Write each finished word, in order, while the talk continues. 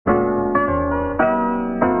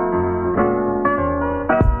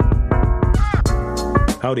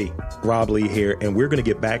Howdy, Rob Lee here, and we're going to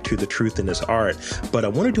get back to the truth in this art, but I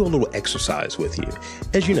want to do a little exercise with you.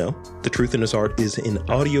 As you know, the truth in this art is an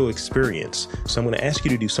audio experience, so I'm going to ask you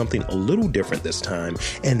to do something a little different this time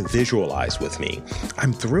and visualize with me.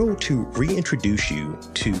 I'm thrilled to reintroduce you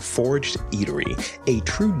to Foraged Eatery, a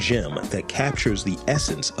true gem that captures the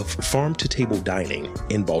essence of farm-to-table dining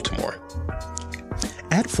in Baltimore.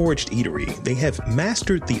 At Foraged Eatery, they have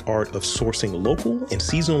mastered the art of sourcing local and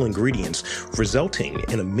seasonal ingredients, resulting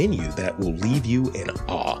in a menu that will leave you in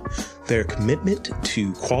awe. Their commitment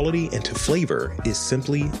to quality and to flavor is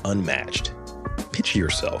simply unmatched. Picture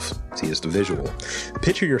yourself, see, it's the visual.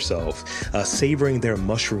 Picture yourself savoring their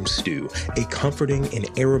mushroom stew, a comforting and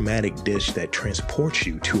aromatic dish that transports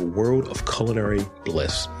you to a world of culinary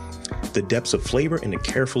bliss. The depths of flavor and the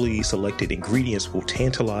carefully selected ingredients will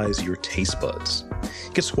tantalize your taste buds.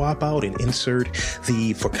 You can swap out and insert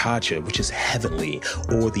the focaccia, which is heavenly,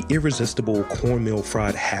 or the irresistible cornmeal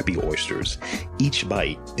fried happy oysters. Each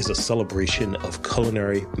bite is a celebration of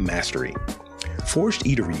culinary mastery. Foraged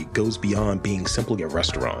Eatery goes beyond being simply a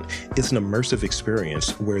restaurant. It's an immersive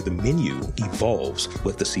experience where the menu evolves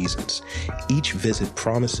with the seasons. Each visit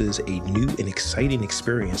promises a new and exciting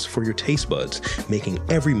experience for your taste buds, making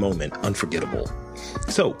every moment unforgettable.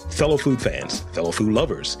 So, fellow food fans, fellow food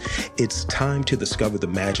lovers, it's time to discover the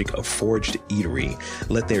magic of Foraged Eatery.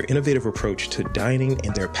 Let their innovative approach to dining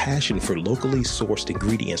and their passion for locally sourced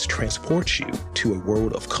ingredients transport you to a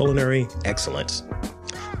world of culinary excellence.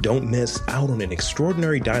 Don't miss out on an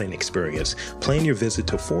extraordinary dining experience. Plan your visit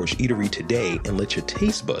to Foraged Eatery today and let your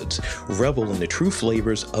taste buds revel in the true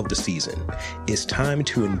flavors of the season. It's time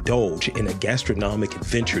to indulge in a gastronomic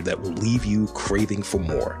adventure that will leave you craving for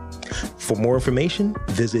more. For more information,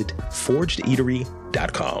 visit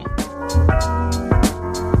foragedeatery.com.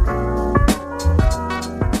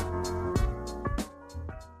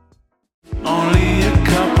 Only a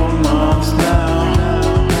couple months now.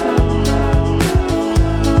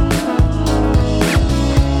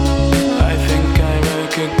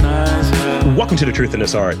 Welcome to The Truth in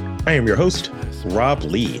This Art. I am your host, Rob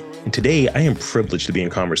Lee, and today I am privileged to be in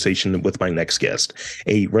conversation with my next guest,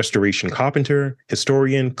 a restoration carpenter,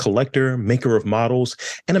 historian, collector, maker of models,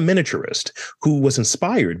 and a miniaturist who was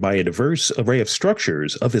inspired by a diverse array of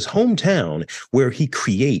structures of his hometown where he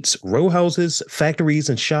creates row houses, factories,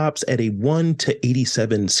 and shops at a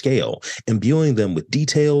 1:87 scale, imbuing them with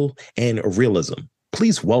detail and realism.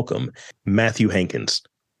 Please welcome Matthew Hankins.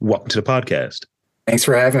 Welcome to the podcast. Thanks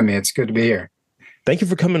for having me. It's good to be here. Thank you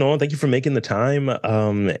for coming on. Thank you for making the time.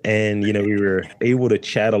 And, we were able to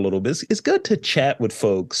chat a little bit. It's good to chat with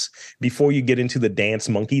folks before you get into the dance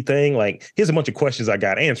monkey thing. Like, here's a bunch of questions I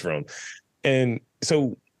got to answer them. And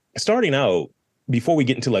so starting out, before we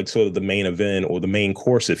get into like sort of the main event or the main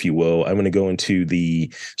course, if you will, I'm going to go into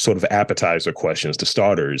the sort of appetizer questions, the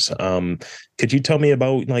starters. Could you tell me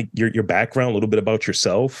about like your background, a little bit about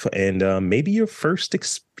yourself, and maybe your first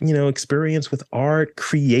experience with art,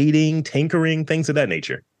 creating, tinkering, things of that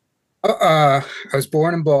nature? I was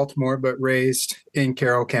born in Baltimore, but raised in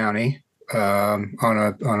Carroll County on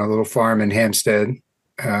a little farm in Hampstead,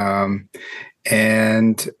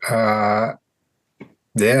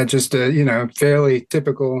 Yeah, just a fairly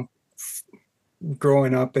typical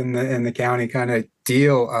growing up in the county kind of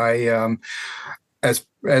deal. I as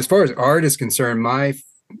far as art is concerned, I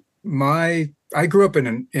grew up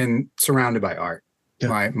in surrounded by art.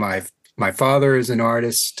 Yeah. My father is an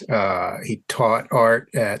artist. He taught art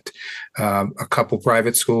at a couple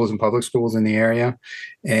private schools and public schools in the area,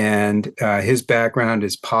 and his background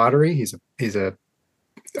is pottery. He's a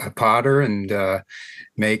potter and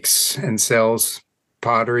makes and sells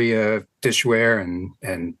pottery, dishware,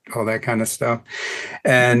 and all that kind of stuff.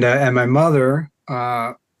 And my mother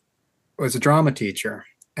was a drama teacher,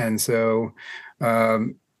 and so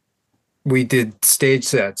we did stage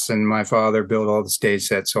sets, and my father built all the stage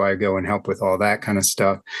sets, so I go and help with all that kind of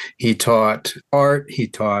stuff. He taught art, he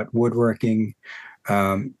taught woodworking,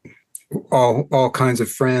 all kinds of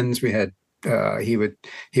friends. We had he would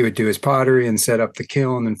do his pottery and set up the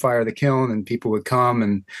kiln and fire the kiln, and people would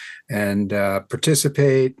come and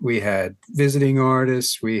participate. We had visiting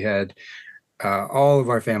artists. We had all of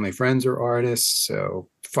our family friends are artists, so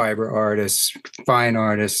fiber artists, fine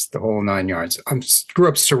artists, the whole nine yards. I grew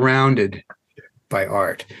up surrounded by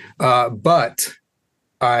art, but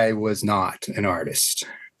I was not an artist.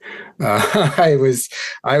 I was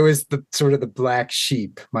the sort of the black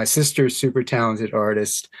sheep. My sister's super talented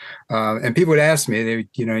artist, and people would ask me,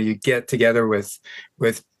 you get together with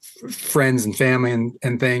friends and family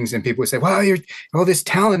and things, and people would say, "Wow, you're all this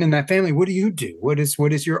talent in that family. What do you do? What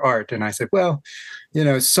is your art?" And I said, "Well,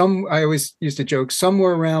 I always used to joke,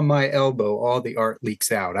 somewhere around my elbow, all the art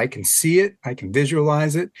leaks out. I can see it, I can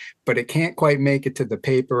visualize it, but it can't quite make it to the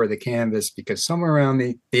paper or the canvas because somewhere around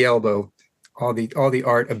the elbow, all the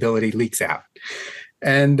art ability leaks out."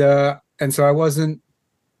 And so I wasn't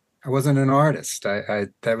an artist. I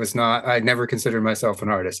never considered myself an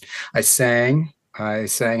artist. I sang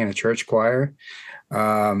in a church choir,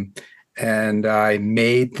 and I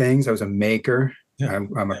made things. I was a maker. Yeah.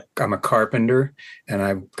 I'm a carpenter, and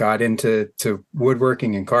I got into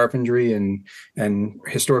woodworking and carpentry and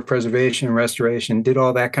historic preservation and restoration, did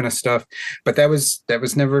all that kind of stuff. But that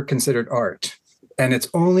was never considered art. And it's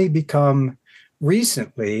only become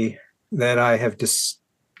recently that I have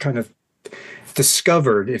kind of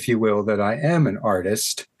discovered, if you will, that I am an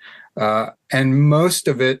artist. And most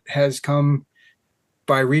of it has come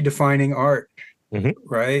by redefining art,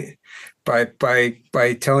 right?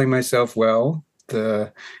 By telling myself, well,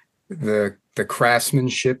 the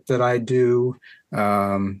craftsmanship that I do,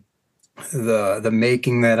 the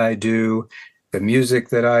making that I do, the music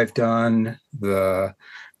that I've done, the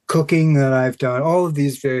cooking that I've done, all of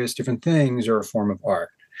these various different things are a form of art.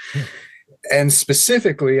 And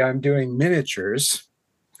specifically, I'm doing miniatures.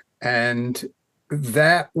 And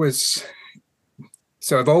that was,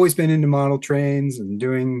 so I've always been into model trains and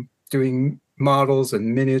doing models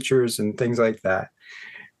and miniatures and things like that.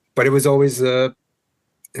 But it was always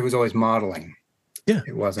modeling. Yeah.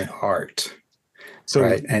 It wasn't art. So,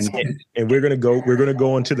 right. And we're gonna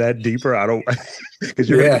go into that deeper. I don't, because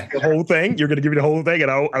you're gonna give me the whole thing. You're gonna give me the whole thing, and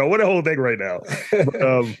I don't want the whole thing right now.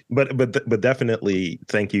 But definitely,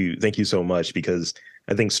 thank you so much, because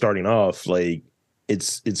I think starting off, like,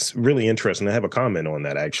 it's really interesting. I have a comment on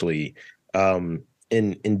that, actually.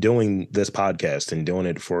 In doing this podcast and doing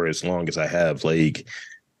it for as long as I have, like,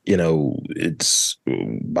 it's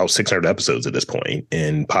about 600 episodes at this point,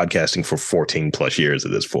 and podcasting for 14 plus years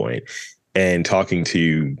at this point. And talking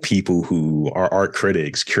to people who are art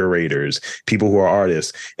critics, curators, people who are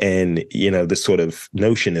artists, and, this sort of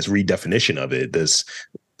notion, this redefinition of it, this,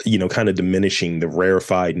 kind of diminishing the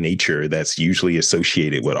rarefied nature that's usually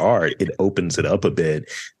associated with art. It opens it up a bit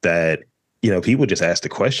that, people just ask the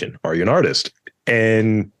question, are you an artist?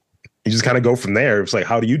 And you just kind of go from there. It's like,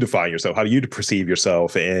 how do you define yourself? How do you perceive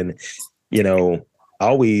yourself? And, I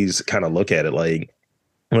always kind of look at it like,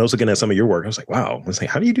 when I was looking at some of your work, I was like, wow. I was like,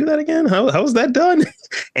 how do you do that again? How is that done?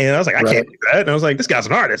 And I was like, I can't do that. And I was like, this guy's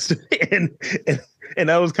an artist. And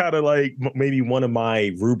that was kind of like maybe one of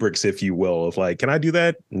my rubrics, if you will, of like, can I do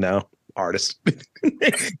that? No, artist.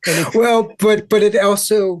 Well, but it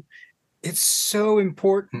also, it's so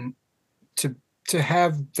important to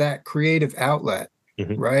have that creative outlet,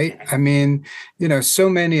 right? I mean, so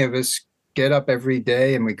many of us get up every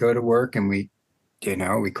day and we go to work and we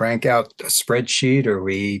crank out a spreadsheet, or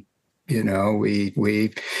we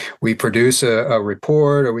produce a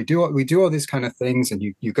report, or we do all these kind of things, and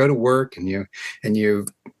you go to work and you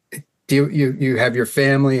have your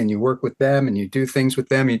family and you work with them and you do things with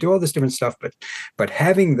them, and you do all this different stuff. But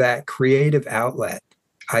having that creative outlet,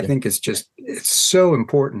 I think it's so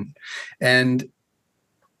important, and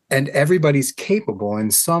everybody's capable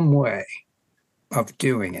in some way of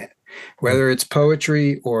doing it, whether it's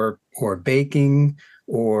poetry or baking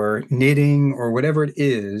or knitting or whatever it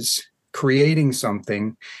is. Creating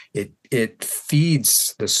something, it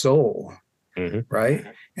feeds the soul, right?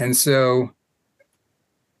 And so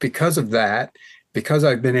because of that, because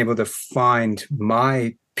I've been able to find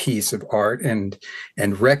my piece of art and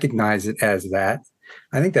recognize it as that,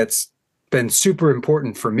 I think that's been super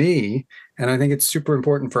important for me. And I think it's super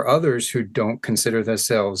important for others who don't consider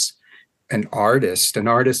themselves an artist. An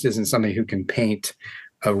artist isn't somebody who can paint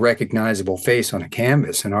a recognizable face on a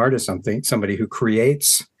canvas. An artist is somebody who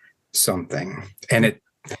creates something, and it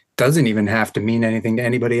doesn't even have to mean anything to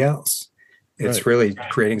anybody else. It's really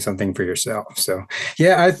creating something for yourself. So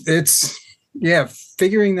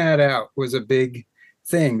figuring that out was a big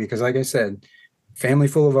thing, because like I said, family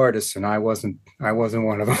full of artists, and I wasn't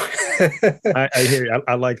one of them. I hear you.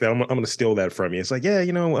 I like that. I'm going to steal that from you. It's like,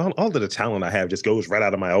 all of the talent I have just goes right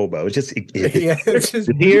out of my elbow. It's just, it's just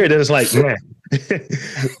here. And it's like, man.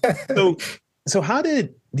 So how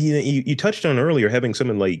did you touched on earlier having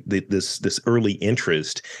something like this early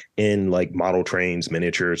interest in like model trains,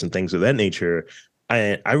 miniatures, and things of that nature?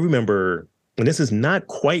 I remember, and this is not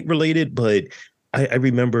quite related, but I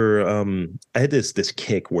remember I had this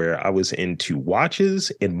kick where I was into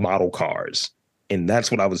watches and model cars. And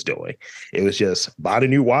that's what I was doing. It was just buy a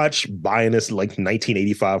new watch, buying this like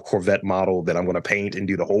 1985 Corvette model that I'm going to paint and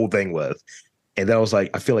do the whole thing with. And then I was like,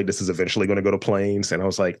 I feel like this is eventually going to go to planes. And I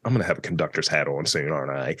was like, I'm going to have a conductor's hat on soon,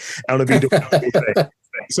 aren't I? I'm going to be doing everything.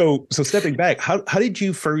 So stepping back, how did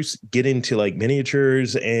you first get into like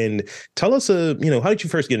miniatures? And tell us, how did you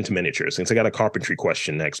first get into miniatures? Since I got a carpentry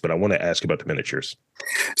question next, but I want to ask about the miniatures.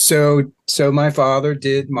 So my father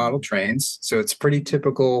did model trains. So it's pretty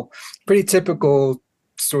typical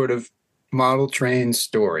sort of model train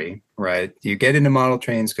story, right? You get into model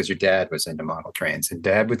trains because your dad was into model trains, and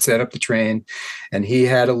dad would set up the train, and he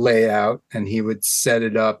had a layout, and he would set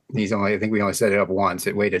it up. I think we only set it up once.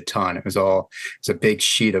 It weighed a ton. It was a big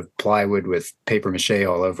sheet of plywood with paper mache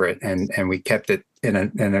all over it, and we kept it in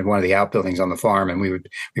one of the outbuildings on the farm, and we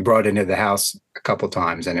brought it into the house a couple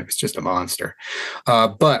times, and it was just a monster.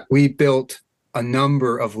 But we built a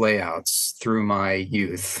number of layouts through my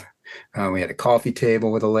youth. We had a coffee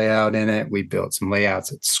table with a layout in it. We built some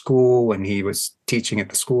layouts at school when he was teaching at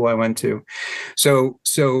the school I went to. So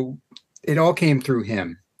it all came through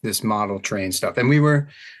him, this model train stuff. And we were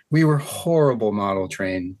horrible model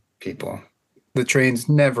train people. The trains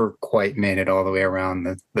never quite made it all the way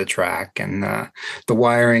around the track, and the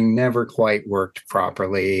wiring never quite worked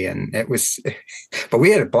properly. And but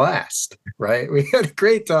we had a blast, right? We had a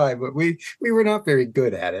great time, but we were not very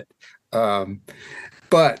good at it.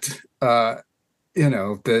 But that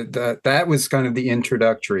was kind of the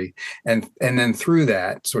introductory, and then through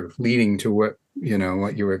that, sort of leading to what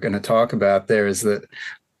you were going to talk about there, is that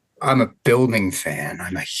I'm a building fan.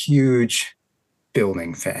 I'm a huge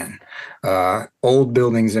building fan, old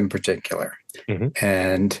buildings in particular. Mm-hmm.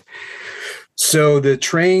 And so the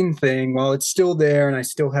train thing, while it's still there, and I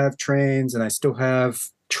still have trains, and I still have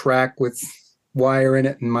track with wire in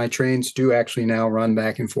it, and my trains do actually now run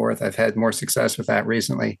back and forth. I've had more success with that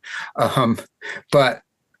recently. But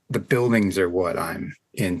the buildings are what I'm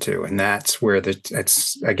into, and that's where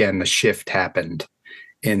the shift happened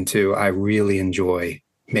into, I really enjoy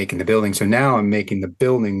making the buildings. So now I'm making the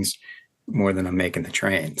buildings more than I'm making the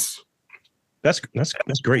trains. That's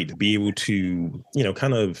great to be able to,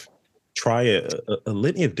 kind of try a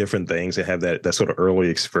litany of different things and have that sort of early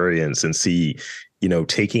experience and see,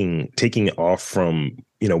 taking off from,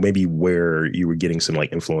 maybe where you were getting some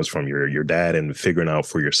like influence from your dad, and figuring out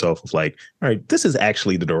for yourself of like, all right, this is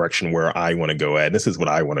actually the direction where I want to go at. This is what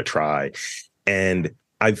I want to try. And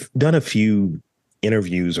I've done a few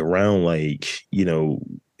interviews around like,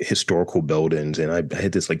 historical buildings, and I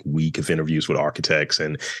had this like week of interviews with architects,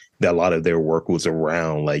 and a lot of their work was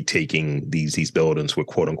around like taking these buildings with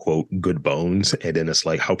quote unquote good bones, and then it's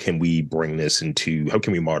like, how can we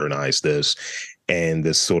modernize this, and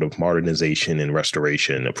this sort of modernization and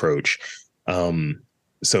restoration approach.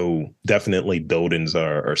 So definitely buildings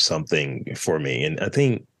are something for me. And I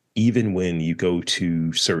think even when you go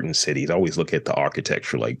to certain cities, I always look at the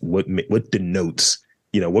architecture, like what denotes,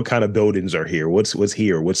 what kind of buildings are here? What's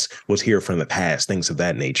here? What's here from the past? Things of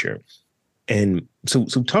that nature. And so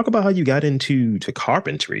talk about how you got into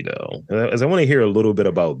carpentry, though, as I want to hear a little bit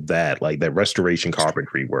about that, like that restoration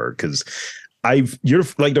carpentry work, because you're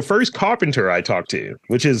like the first carpenter I talked to,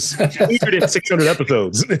 which is featured in 600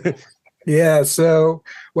 episodes. Yeah. So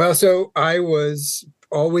I was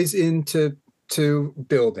always into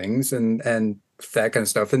buildings and that kind of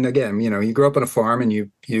stuff. And again, you grow up on a farm, and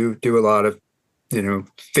you do a lot of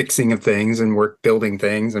fixing of things and building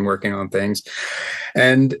things and working on things.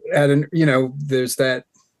 And there's that,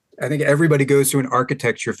 I think everybody goes through an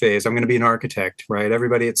architecture phase. I'm going to be an architect, right?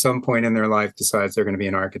 Everybody at some point in their life decides they're going to be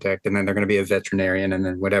an architect, and then they're going to be a veterinarian, and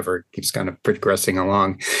then whatever, keeps kind of progressing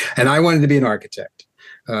along. And I wanted to be an architect.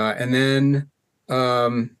 And then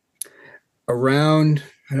around,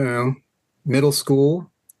 I don't know, middle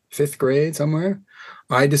school, 5th grade somewhere,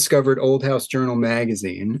 I discovered Old House Journal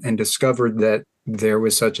magazine, and discovered that there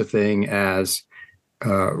was such a thing as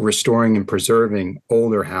restoring and preserving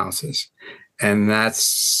older houses. And that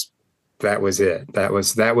was it. That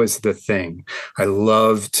was the thing. I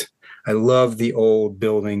loved the old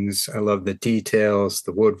buildings. I loved the details,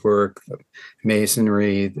 the woodwork, the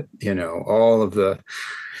masonry, all of the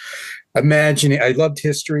imagining. I loved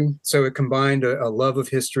history. So it combined a love of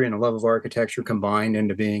history and a love of architecture, combined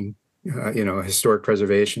into being, a historic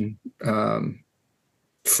preservation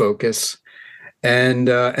focus. And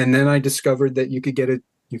then I discovered that you could get a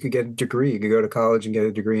degree. You could go to college and get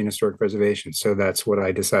a degree in historic preservation. So that's what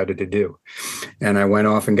I decided to do. And I went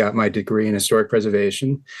off and got my degree in historic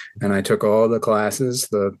preservation. And I took all the classes,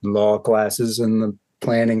 the law classes and the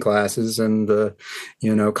planning classes and the,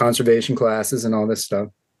 conservation classes and all this stuff.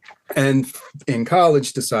 And in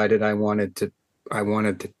college decided I wanted to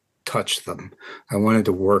touch them. I wanted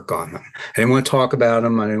to work on them. I didn't want to talk about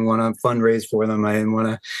them. I didn't want to fundraise for them. I didn't want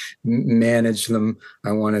to manage them.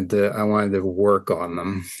 I wanted to work on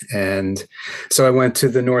them. And so I went to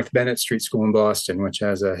the North Bennett Street School in Boston, which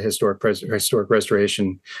has a historic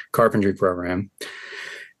restoration carpentry program.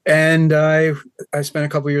 And I spent a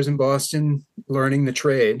couple of years in Boston learning the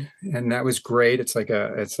trade, and that was great. It's like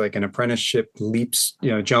an apprenticeship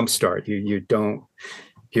jump start. You're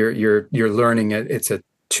learning it. It's a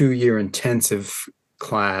 2-year intensive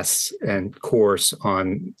class and course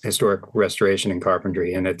on historic restoration and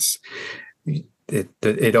carpentry, and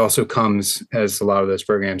it also comes, as a lot of those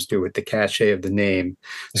programs do, with the cachet of the name.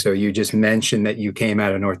 So you just mention that you came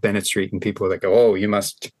out of North Bennett Street, and people are like, "Oh, you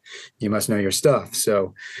must know your stuff."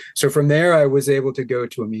 So from there, I was able to go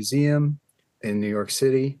to a museum in New York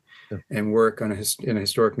City and work in a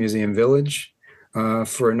historic museum village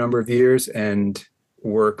for a number of years, and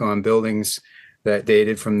work on buildings that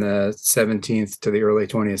dated from the 17th to the early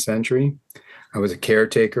 20th century. I was a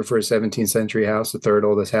caretaker for a 17th century house, the third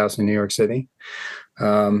oldest house in New York City.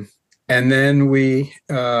 And then we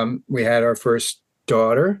had our first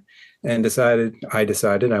daughter, and I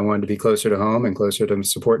decided I wanted to be closer to home and closer to the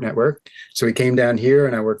support network. So we came down here,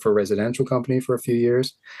 and I worked for a residential company for a few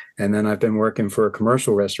years. And then I've been working for a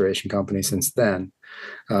commercial restoration company since then.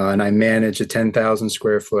 And I manage a 10,000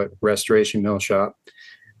 square foot restoration mill shop.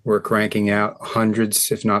 We're cranking out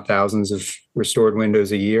hundreds, if not thousands, of restored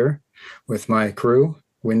windows a year with my crew: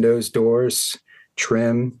 windows, doors,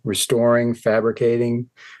 trim, restoring, fabricating,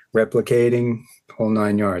 replicating, whole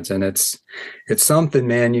 9 yards. And it's something,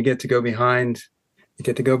 man. You get to go behind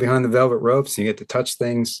the velvet ropes, and you get to touch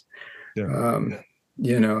things. Some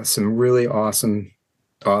really awesome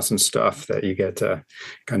stuff that you get to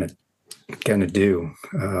kind of do.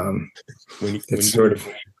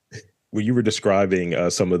 When you were describing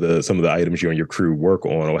some of the items you and your crew work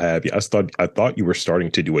on or have you, I thought you were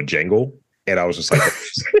starting to do a jingle, and I was just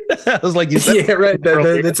like, you said, yeah, right.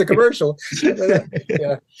 It's a commercial.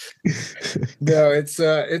 Yeah. No,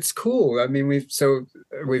 it's cool. I mean, we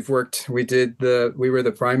were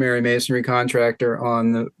the primary masonry contractor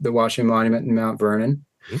on the Washington Monument in Mount Vernon.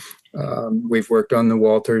 We've worked on the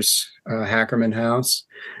Walters Hackerman House.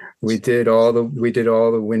 We did all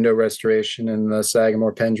the window restoration in the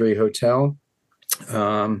Sagamore Pendry Hotel.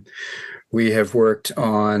 We have worked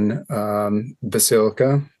on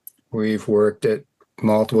Basilica. We've worked at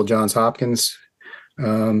multiple Johns Hopkins.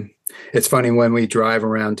 It's funny when we drive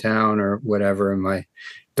around town or whatever, and my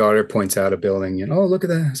daughter points out a building, and, "Oh, look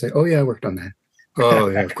at that." I say, "Oh yeah, I worked on that." "Oh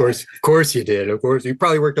yeah, of course you did. Of course you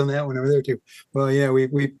probably worked on that one over there too." "Well, yeah, we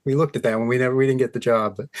looked at that one. We didn't get the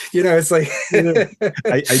job, but it's like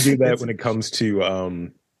I do that when it comes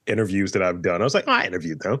to interviews that I've done. I was like, I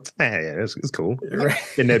interviewed them. Yeah, it's cool. Right.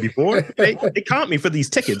 Been there before. They comped me for these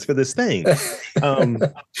tickets for this thing.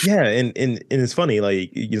 Yeah, and it's funny,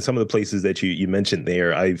 like, some of the places that you mentioned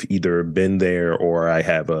there, I've either been there or I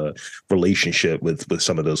have a relationship with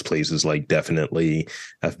some of those places. Like, definitely,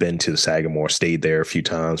 I've been to Sagamore, stayed there a few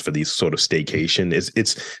times for these sort of staycation.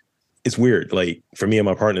 It's weird. Like, for me and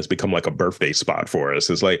my partner, it's become like a birthday spot for us.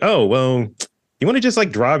 It's like, oh well, you want to just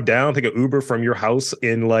like drive down, take an Uber from your house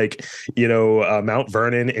in Mount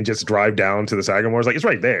Vernon and just drive down to the Sagamore. It's like, it's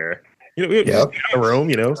right there. Just get in a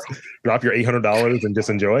room, drop your $800 and just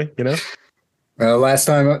enjoy, Well, last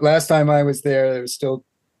time I was there was still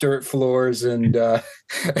dirt floors and and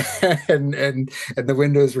the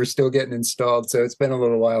windows were still getting installed. So it's been a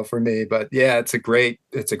little while for me, but yeah, it's a great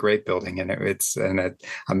building, and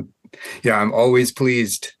I'm always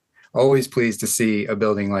pleased to see a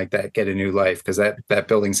building like that get a new life, because that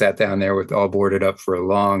building sat down there with all boarded up for a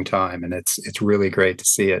long time, and it's really great to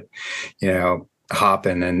see it,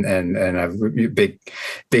 hopping and a big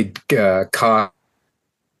cog.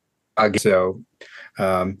 So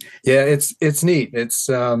yeah, it's neat. It's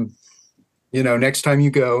next time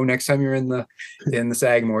you're in the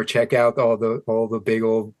Sagamore, check out all the big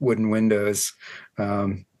old wooden windows.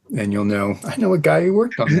 And you'll know, I know a guy who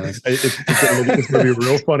worked on those. It's going to be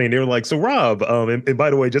real funny. And they were like, "So Rob, and by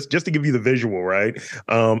the way, just to give you the visual, right?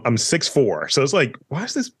 I'm 6'4", so it's like, why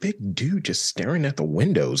is this big dude just staring at the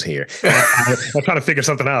windows here?" I'm trying to figure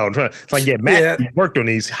something out. It's like, yeah, Matt, you worked on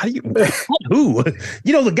these. How do you? Who?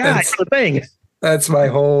 The guy, the thing. That's my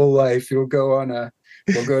whole life. We'll go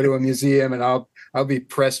to a museum, and I'll be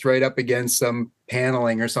pressed right up against some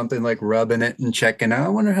paneling or something, like rubbing it and checking out. I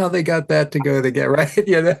wonder how they got that to go to get right.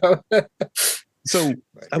 So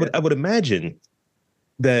I would imagine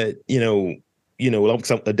that,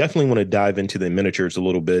 I definitely want to dive into the miniatures a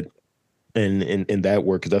little bit and in that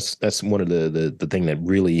work, because that's one of the thing that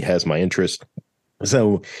really has my interest.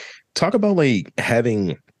 So talk about like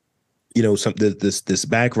having this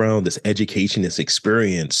background, this education, this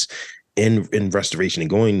experience in restoration and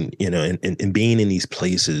going, and being in these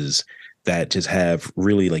places that just have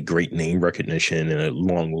really like great name recognition and a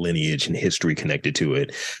long lineage and history connected to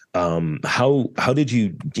it. How did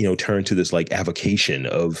you turn to this like avocation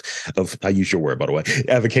of I use your word, by the way,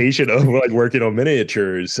 avocation of like working on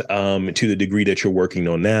miniatures to the degree that you're working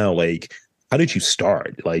on now? Like, how did you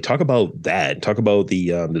start? Like, talk about that. Talk about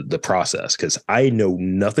the process, because I know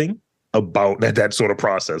nothing about that sort of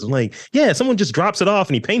process. I'm like, yeah, someone just drops it off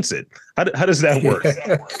and he paints it. How does that work?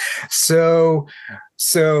 So,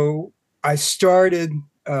 so I started,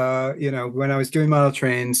 when I was doing model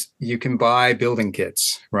trains, you can buy building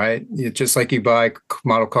kits, right? Just like you buy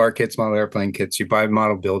model car kits, model airplane kits, you buy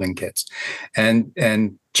model building kits. And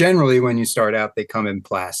generally when you start out, they come in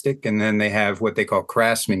plastic, and then they have what they call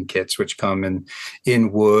craftsman kits, which come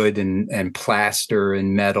in wood and plaster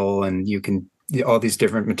and metal, and you can all these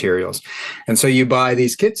different materials. And so you buy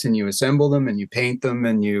these kits and you assemble them and you paint them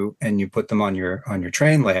and you put them on your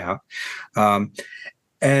train layout.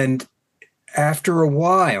 And after a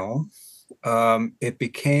while, I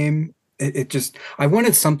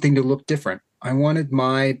wanted something to look different. I wanted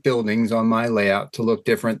my buildings on my layout to look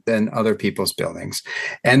different than other people's buildings.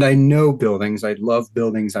 And I know buildings, I love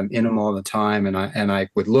buildings. I'm in them all the time. And I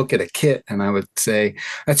would look at a kit and I would say,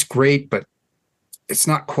 that's great, but it's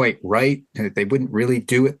not quite right. They wouldn't really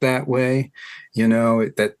do it that way.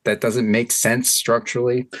 That doesn't make sense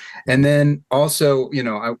structurally. And then also,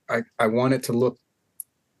 I want it to look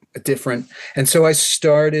different. And so I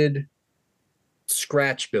started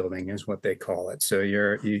scratch building, is what they call it. So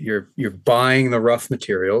you're buying the rough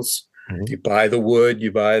materials. Mm-hmm. You buy the wood,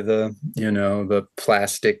 you buy the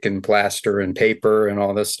plastic and plaster and paper and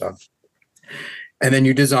all this stuff. And then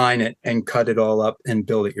you design it and cut it all up and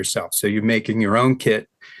build it yourself. So you're making your own kit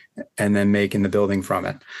and then making the building from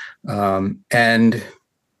it. And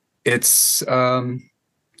it's not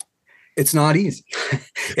easy.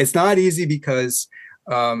 It's not easy because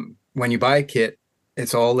when you buy a kit,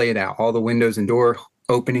 it's all laid out. All the windows and door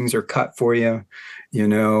openings are cut for you,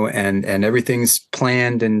 and everything's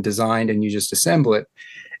planned and designed, and you just assemble it.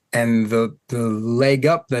 And the leg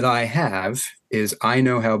up that I have is I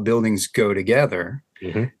know how buildings go together.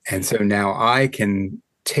 Mm-hmm. And so now I can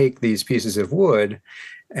take these pieces of wood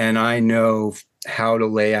and I know how to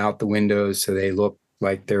lay out the windows so they look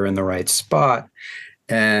like they're in the right spot,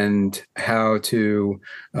 and how to,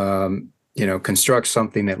 construct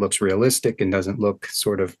something that looks realistic and doesn't look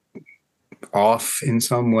sort of off in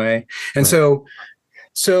some way. And right.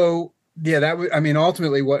 So yeah,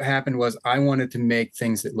 ultimately what happened was I wanted to make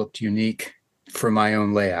things that looked unique for my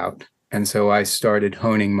own layout. And so I started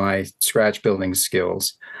honing my scratch building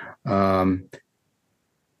skills. And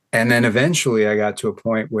then eventually I got to a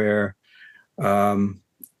point where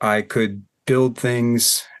I could build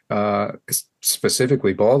things,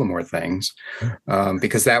 specifically Baltimore things,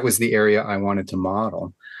 because that was the area I wanted to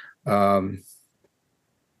model. And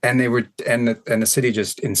the city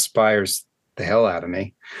just inspires the hell out of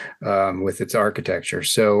me with its architecture.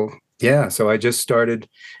 So I just started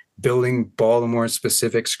building Baltimore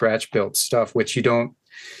specific scratch built stuff, which you don't,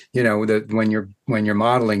 when you're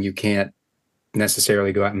modeling, you can't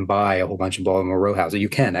necessarily go out and buy a whole bunch of Baltimore row houses. You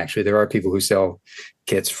can actually. There are people who sell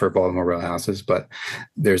kits for Baltimore row houses, but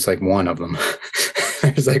there's like one of them.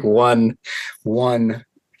 There's like one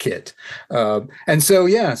kit, and so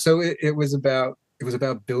it was about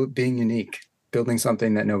being unique, building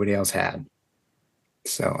something that nobody else had.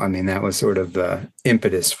 So that was sort of the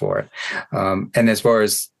impetus for it. And as far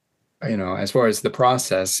as the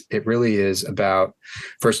process, it really is about,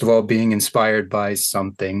 first of all, being inspired by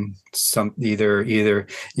something. Either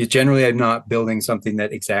you generally are not building something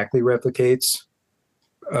that exactly replicates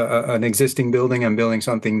an existing building. I'm building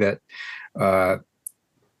something that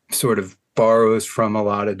sort of borrows from a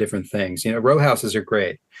lot of different things. Row houses are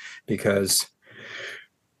great because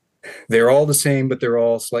they're all the same, but they're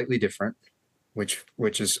all slightly different, which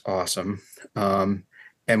is awesome. And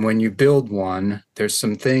when you build one, there's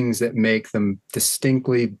some things that make them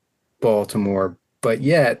distinctly Baltimore, but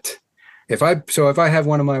yet if I have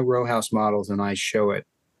one of my row house models and I show it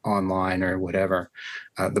online or whatever,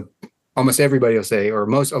 almost everybody will say, or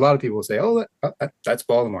a lot of people will say, oh, that's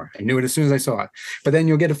Baltimore. I knew it as soon as I saw it. But then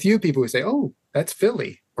you'll get a few people who say, oh, that's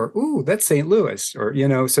Philly, or, ooh, that's St. Louis, or,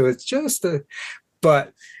 so it's just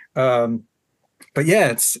but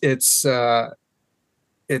yeah, it's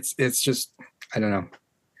just, I don't know.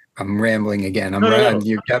 I'm rambling again. No, no, no.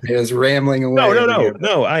 You got me just rambling No, away no, over no, here.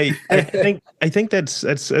 no. I think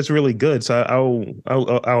that's really good. So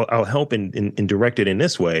I'll help and direct it in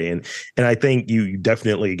this way. And I think you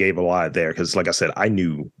definitely gave a lot there because, like I said, I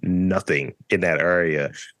knew nothing in that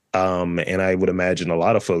area. And I would imagine a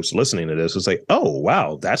lot of folks listening to this was like, oh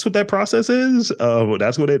wow, that's what that process is.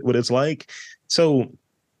 That's what it's like. So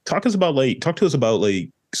talk to us about like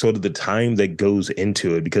sort of the time that goes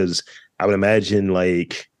into it because I would imagine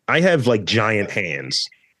like I have like giant hands,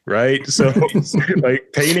 right? So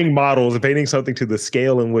like painting models and painting something to the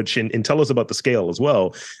scale in which and tell us about the scale as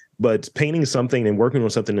well. But painting something and working on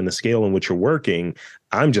something in the scale in which you're working,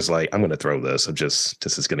 I'm just like, I'm gonna throw this.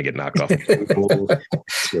 This is gonna get knocked off the table.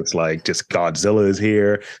 It's like just Godzilla is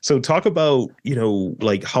here. So talk about,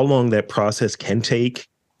 like how long that process can take,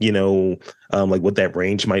 like what that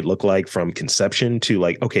range might look like from conception to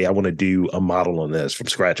like, okay, I want to do a model on this from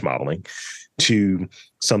scratch modeling to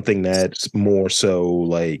something that's more so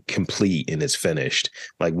like complete and it's finished.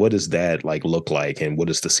 Like, what does that like look like? And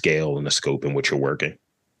what is the scale and the scope in which you're working?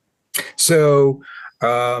 So,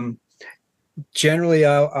 generally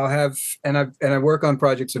I'll have, and I work on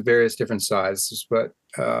projects of various different sizes, but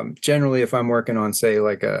generally if I'm working on say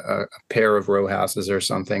like a pair of row houses or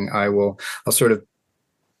something, I'll sort of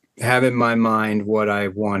have in my mind what I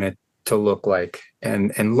want it to look like.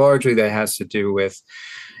 And largely that has to do with,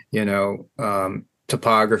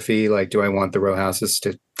 topography, like do I want the row houses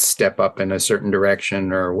to step up in a certain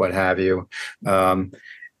direction or what have you?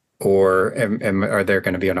 Or are they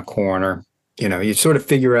going to be on a corner? You sort of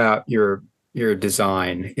figure out your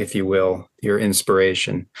design, if you will, your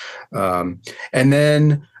inspiration. And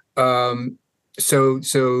then so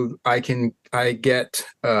I get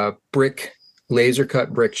brick, laser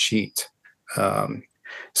cut brick sheet.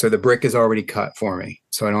 So the brick is already cut for me,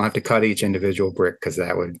 so I don't have to cut each individual brick because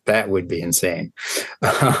that would be insane.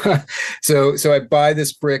 So I buy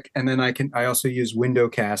this brick, and then I also use window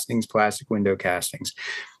castings, plastic window castings.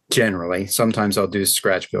 Generally, sometimes I'll do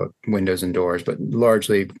scratch built windows and doors, but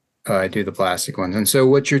largely I do the plastic ones. And so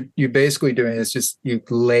what you're basically doing is just you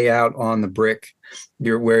lay out on the brick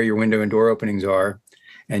where your window and door openings are,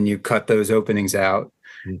 and you cut those openings out,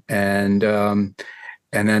 and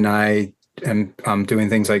then I'm doing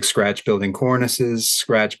things like scratch building cornices,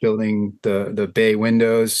 scratch building the bay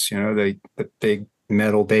windows, the big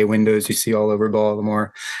metal bay windows you see all over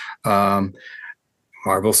Baltimore.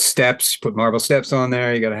 Marble steps, put marble steps on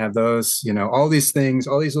there. You got to have those, all these things,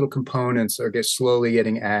 all these little components are slowly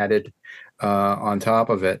getting added on top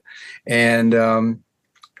of it. And so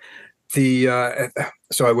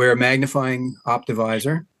I wear a magnifying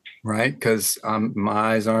optivisor, right? Because my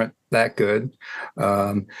eyes aren't that good.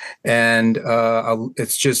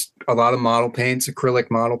 It's just a lot of model paints, acrylic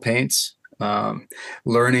model paints,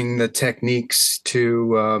 learning the techniques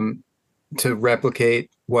to replicate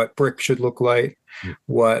what brick should look like,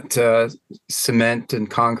 what cement and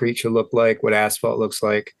concrete should look like, what asphalt looks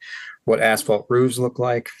like, what asphalt roofs look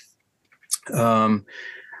like. So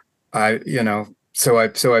I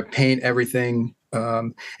paint everything.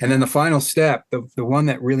 And then the final step, the one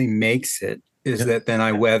that really makes it is that then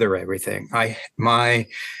I weather everything.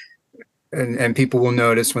 And people will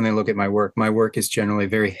notice when they look at my work is generally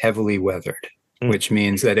very heavily weathered, which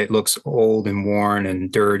means that it looks old and worn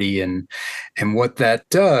and dirty. And what that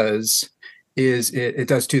does is it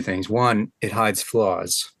does two things. One, it hides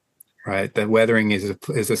flaws, right? The weathering is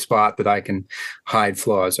a spot that I can hide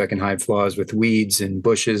flaws. I can hide flaws with weeds and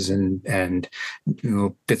bushes and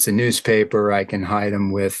bits of newspaper. I can hide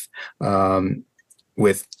them with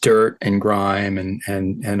dirt and grime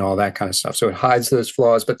and all that kind of stuff. So it hides those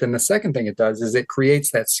flaws. But then the second thing it does is it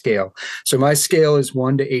creates that scale. So my scale is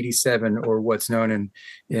 1 to 87, or what's known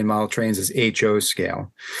in model trains as HO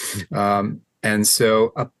scale. And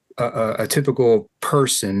so a typical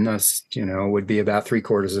person, would be about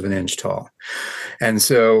 3/4 of an inch tall. And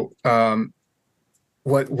so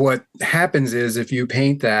what happens is if you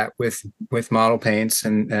paint that with model paints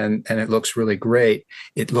and it looks really great,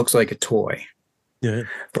 it looks like a toy. Yeah.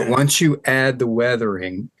 But once you add the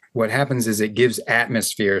weathering, what happens is it gives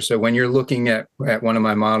atmosphere. So when you're looking at one of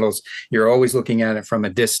my models, you're always looking at it from a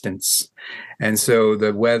distance. And so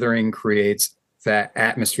the weathering creates that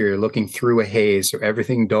atmosphere. You're looking through a haze. So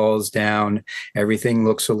everything dulls down. Everything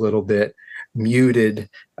looks a little bit muted.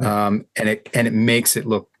 And it makes it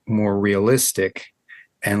look more realistic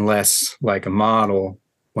and less like a model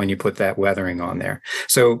when you put that weathering on there.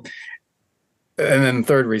 So, and then the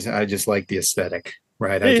third reason, I just like the aesthetic,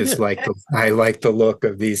 right? I just like the look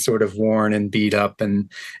of these sort of worn and beat up and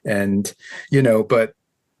but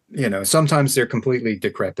sometimes they're completely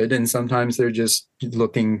decrepit and sometimes they're just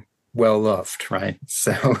looking well loved, right?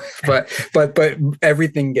 So, but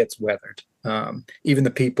everything gets weathered. Even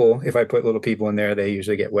the people, if I put little people in there, they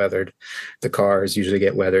usually get weathered. The cars usually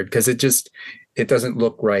get weathered because it doesn't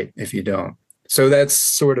look right if you don't. So that's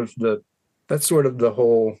sort of the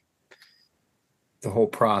whole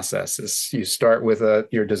process is you start with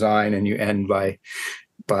your design and you end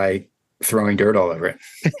by throwing dirt all over it.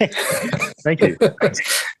 Thank you.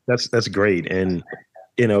 That's great. And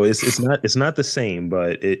it's not the same,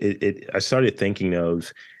 but I started thinking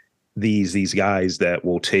of these guys that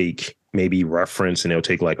will take maybe reference, and they'll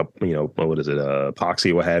take like what is it,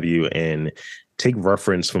 epoxy or what have you, and take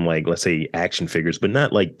reference from, like, let's say action figures, but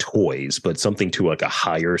not like toys, but something to like a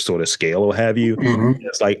higher sort of scale or have you. Mm-hmm.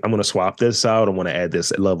 It's like, I'm going to swap this out. I want to add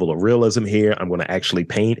this level of realism here. I'm going to actually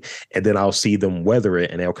paint, and then I'll see them weather it,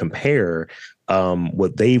 and they'll compare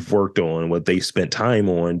what they've worked on, what they spent time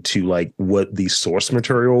on, to like what the source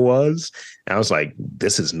material was. And I was like,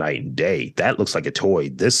 this is night and day. That looks like a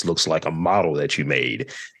toy. This looks like a model that you made.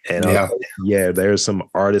 And yeah, there's some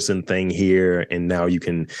artisan thing here. And now you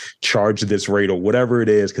can charge this rate or whatever it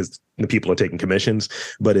is, because the people are taking commissions,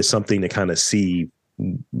 but it's something to kind of see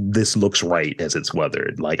this looks right as it's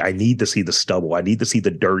weathered. Like, I need to see the stubble. I need to see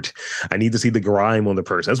the dirt. I need to see the grime on the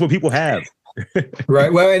person. That's what people have.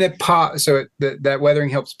 Right. Well, and it pop. So that weathering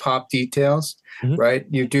helps pop details, Mhm. right?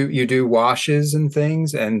 You do washes and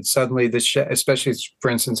things, and suddenly especially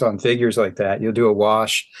for instance on figures like that, you'll do a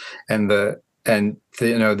wash, and this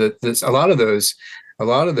a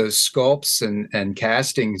lot of those sculpts and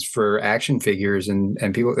castings for action figures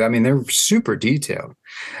and people. I mean, they're super detailed,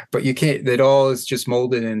 but you can't. It all is just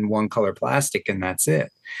molded in one color plastic, and that's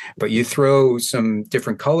it. But you throw some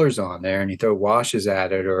different colors on there, and you throw washes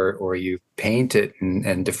at it, or you paint it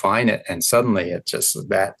and define it, and suddenly it just,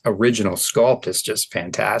 that original sculpt is just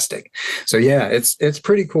fantastic. So yeah, it's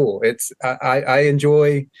pretty cool. I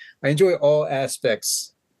enjoy all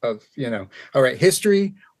aspects of, all right,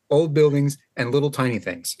 history, old buildings, and little tiny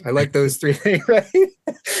things. I like those three things, right?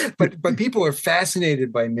 but people are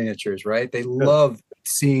fascinated by miniatures, right? They love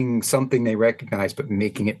seeing something they recognize but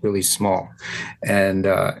making it really small, and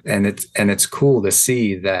it's cool to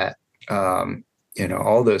see that,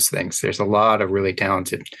 all those things. There's a lot of really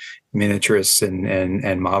talented miniaturists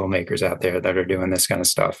and model makers out there that are doing this kind of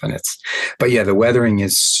stuff, but yeah, the weathering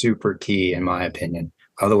is super key in my opinion.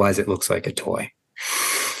 Otherwise it looks like a toy.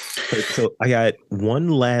 So I got one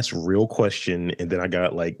last real question, and then I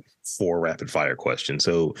got like 4 rapid fire questions.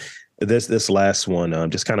 So this last one,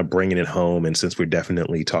 just kind of bringing it home. And since we're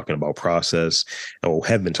definitely talking about process, or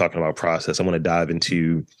have been talking about process, I want to dive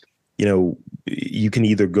into, you can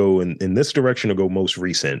either go in this direction or go most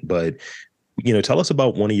recent, but tell us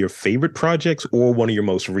about one of your favorite projects or one of your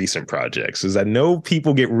most recent projects. Because I know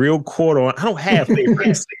people get real caught on, I don't have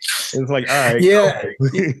favorites. It's like, all right. Yeah.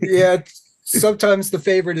 Yeah. Sometimes the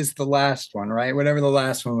favorite is the last one, right? Whatever the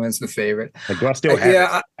last one was the favorite. Like, do I still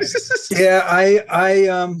have it?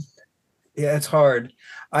 Yeah, it's hard.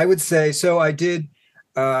 I would say, so I did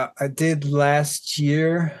last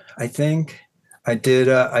year, I think. I did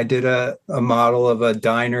a model of a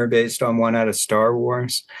diner based on one out of Star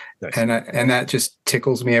Wars. Nice. And that just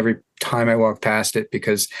tickles me every time I walk past it,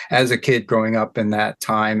 because as a kid growing up in that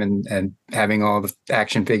time and having all the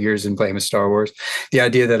action figures and playing with Star Wars, the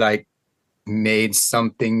idea that I made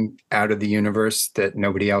something out of the universe that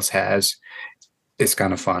nobody else has is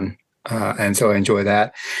kind of fun. And so I enjoy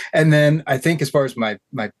that. And then I think as far as my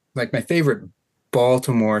favorite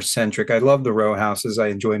Baltimore centric, I love the row houses. I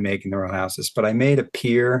enjoy making the row houses, but I made a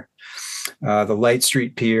pier, the Light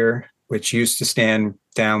Street Pier, which used to stand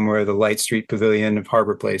down where the Light Street Pavilion of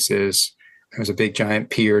Harbor Place is. There was a big giant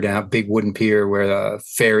pier down, big wooden pier where the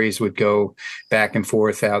ferries would go back and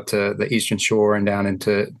forth out to the Eastern Shore and down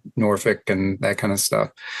into Norfolk and that kind of stuff.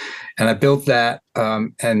 And I built that.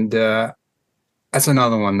 And that's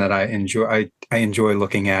another one that I enjoy. I enjoy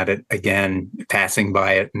looking at it again, passing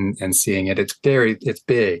by it and seeing it. It's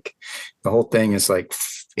big. The whole thing is like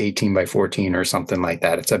 18 by 14 or something like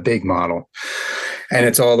that. It's a big model, and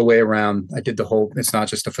it's all the way around. I did the whole, it's not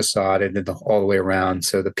just a facade. I did all the way around.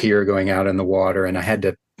 So the pier going out in the water, and I had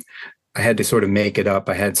to sort of make it up.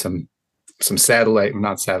 I had some satellite,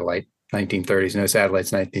 not satellite, 1930s, no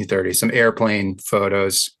satellites, 1930s, some airplane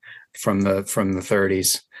photos from the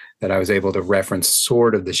 30s that I was able to reference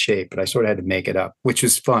sort of the shape, but I sort of had to make it up, which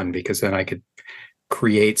was fun because then I could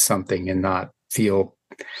create something and not feel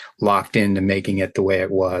locked into making it the way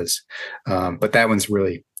it was. But that one's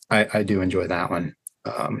really, I do enjoy that one.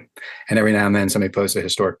 And every now and then somebody posts a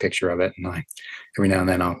historic picture of it, and every now and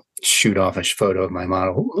then I'll shoot off a photo of my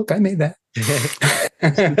model. Ooh, look, I made that.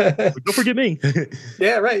 Don't forget me.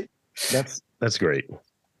 Yeah, right. That's great.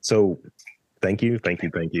 So thank you, thank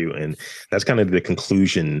you, thank you. And that's kind of the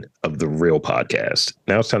conclusion of the real podcast.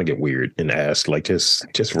 Now it's time to get weird and ask like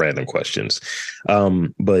just random questions.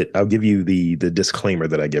 But I'll give you the disclaimer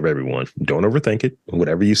that I give everyone. Don't overthink it.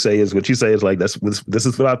 Whatever you say is what you say is like this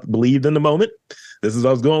is what I believed in the moment. This is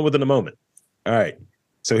what I was going with in the moment. All right.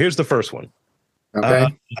 So here's the first one.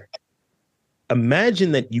 Okay.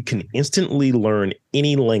 Imagine that you can instantly learn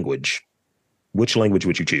any language. Which language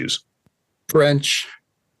would you choose? French.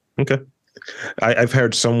 Okay. I've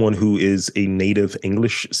heard someone who is a native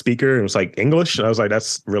English speaker and was like, English? And I was like,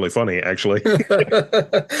 that's really funny, actually.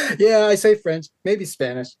 Yeah, I say French, maybe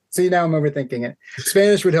Spanish. See, now I'm overthinking it.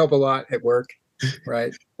 Spanish would help a lot at work,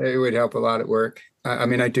 right? It would help a lot at work. I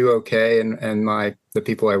mean, I do okay, and the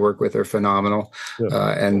people I work with are phenomenal,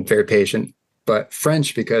 and very patient. But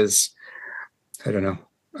French, because I don't know,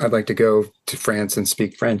 I'd like to go to France and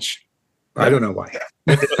speak French. I don't know why.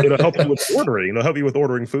 It'll help you with ordering. It'll help you with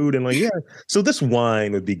ordering food and like, yeah. So this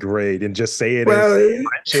wine would be great, and just say it. Well, it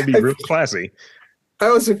should be real classy. I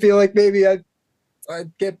also feel like maybe I'd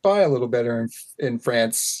get by a little better in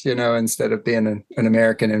France, instead of being an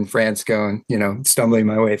American in France, going, stumbling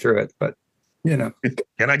my way through it. But can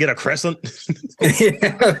I get a crescent?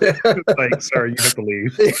 Like, sorry, you have to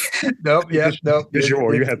leave. Nope. Yeah. Nope. You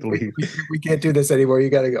have to leave. We can't do this anymore.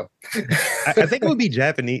 You got to go. I think it would be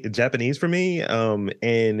Japanese for me.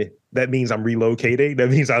 And that means I'm relocating.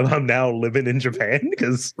 That means I'm now living in Japan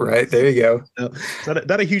because right there you go.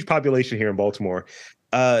 Not a huge population here in Baltimore.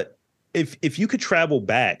 If you could travel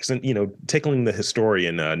back, tickling the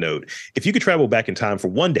historian note, if you could travel back in time for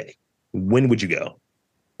one day, when would you go?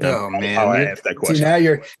 Oh man! I asked that question. See,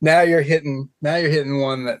 now you're hitting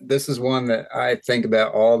one this is one that I think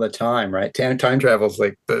about all the time, right? Time travel is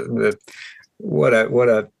like what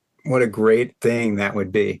a great thing that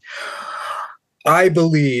would be. I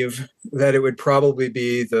believe that it would probably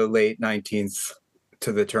be the late 19th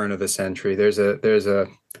to the turn of the century. There's a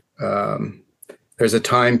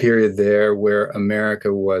time period there where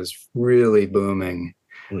America was really booming,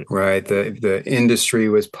 right? The industry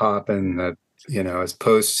was popping. As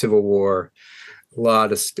post Civil War, a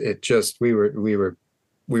lot of we were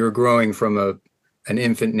growing from an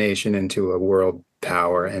infant nation into a world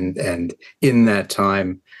power, and in that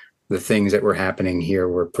time, the things that were happening here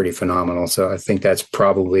were pretty phenomenal. So I think that's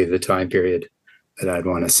probably the time period that I'd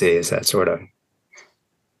want to see, is that sort of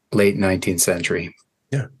late 19th century.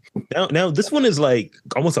 Yeah. Now this one is like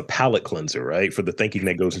almost a palate cleanser, right? For the thinking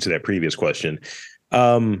that goes into that previous question.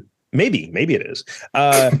 Maybe it is.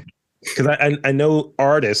 Because I know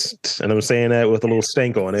artists, and I'm saying that with a little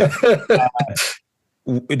stank on it.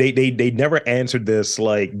 They never answered this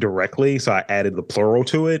like directly, so I added the plural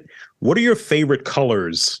to it. What are your favorite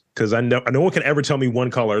colors? Because no one can ever tell me one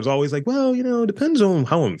color. It's always like, well, it depends on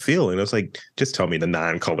how I'm feeling. It's like, just tell me the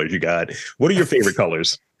 9 colors you got. What are your favorite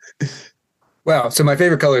colors? Well, so my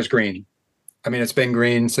favorite color is green. I mean, it's been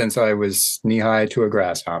green since I was knee high to a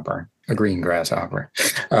green grasshopper.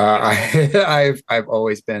 I've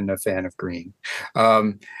always been a fan of green.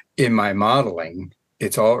 In my modeling,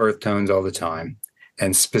 it's all earth tones all the time,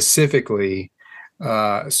 and specifically,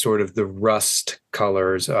 sort of the rust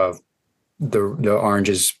colors of the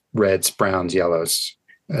oranges, reds, browns, yellows.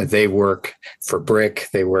 They work for brick.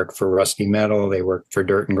 They work for rusty metal. They work for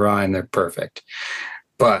dirt and grime. They're perfect.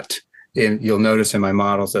 But you'll notice in my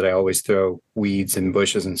models that I always throw weeds and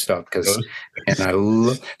bushes and stuff there's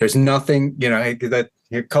nothing, that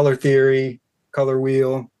color theory, color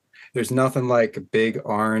wheel. There's nothing like a big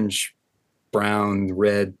orange, brown,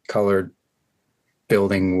 red colored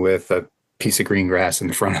building with a piece of green grass in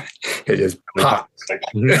the front of it. It just pops.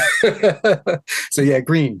 So yeah,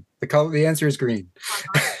 green. The answer is green.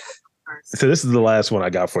 So this is the last one I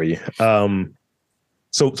got for you.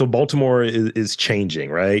 So Baltimore is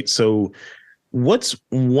changing, right? So what's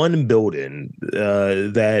one building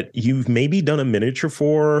that you've maybe done a miniature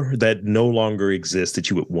for that no longer exists that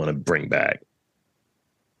you would want to bring back?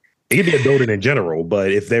 It could be a building in general,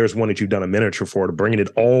 but if there's one that you've done a miniature for, to bringing it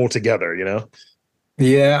all together,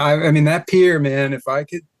 Yeah, I mean that pier, man. If I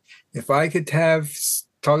could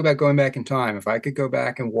talk about going back in time, if I could go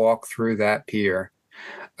back and walk through that pier.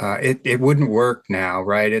 It wouldn't work now,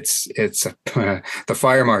 right? It's the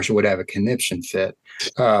fire marshal would have a conniption fit.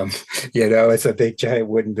 It's a big giant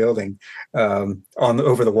wooden building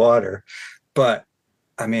over the water, but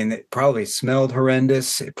I mean, it probably smelled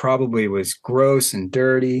horrendous. It probably was gross and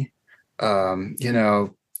dirty, But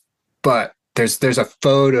there's a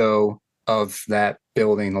photo of that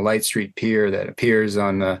building, the Light Street Pier, that appears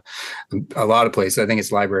on a lot of places. I think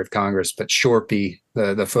it's Library of Congress, but Shorpy,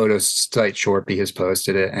 the photo site Shorpy has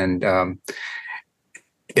posted it, and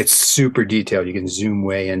it's super detailed. You can zoom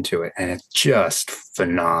way into it, and it's just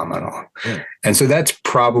phenomenal. Yeah. And so that's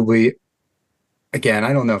probably, again,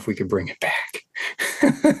 I don't know if we could bring it back,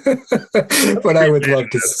 but I would love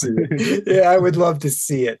to see it. Yeah, I would love to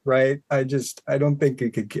see it. Right. I don't think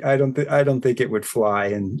it could. I don't think it would fly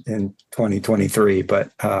in 2023.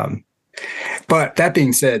 But that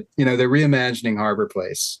being said, they're reimagining Harbor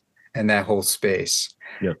Place and that whole space.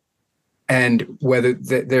 Yeah. And whether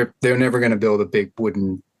they're never going to build a big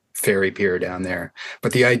wooden ferry pier down there,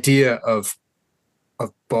 but the idea of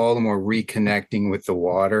Baltimore reconnecting with the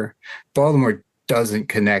water, Baltimore doesn't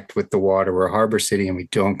connect with the water. We're a harbor city, and we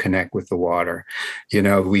don't connect with the water.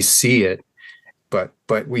 We see it, but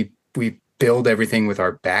we build everything with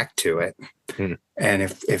our back to it. Mm. And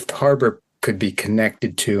if the harbor could be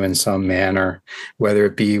connected to in some manner, whether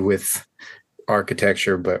it be with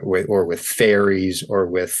architecture, or with ferries, or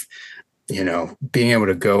with being able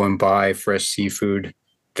to go and buy fresh seafood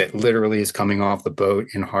that literally is coming off the boat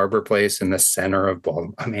in Harbor Place in the center of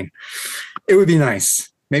Baltimore. I mean, it would be nice.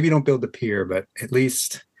 Maybe don't build the pier, but at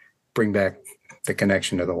least bring back the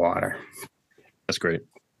connection to the water. That's great.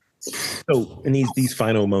 So in these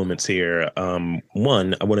final moments here,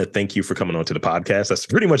 one, I want to thank you for coming on to the podcast. That's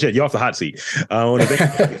pretty much it. You're off the hot seat. I want to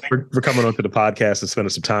thank you for coming on to the podcast and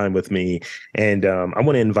spending some time with me. And I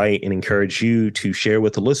want to invite and encourage you to share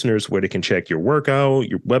with the listeners where they can check your workout,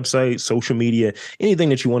 your website, social media, anything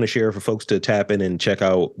that you want to share for folks to tap in and check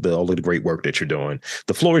out all of the great work that you're doing.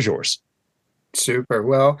 The floor is yours. Super.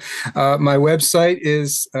 Well, my website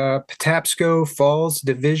is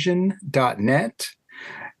patapscofallsdivision.net.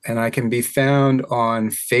 And I can be found on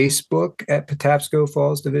Facebook at Patapsco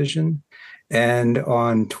Falls Division, and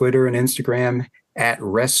on Twitter and Instagram at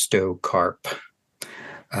RestoCarp.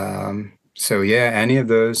 So yeah, any of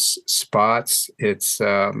those spots, it's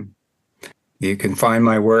you can find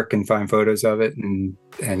my work and find photos of it, and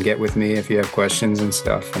get with me if you have questions and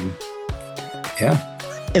stuff. And yeah.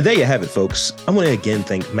 And there you have it, folks. I want to again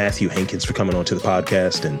thank Matthew Hankins for coming on to the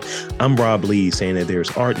podcast. And I'm Rob Lee, saying that there's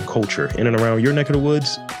art and culture in and around your neck of the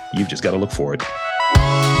woods. You've just got to look for it.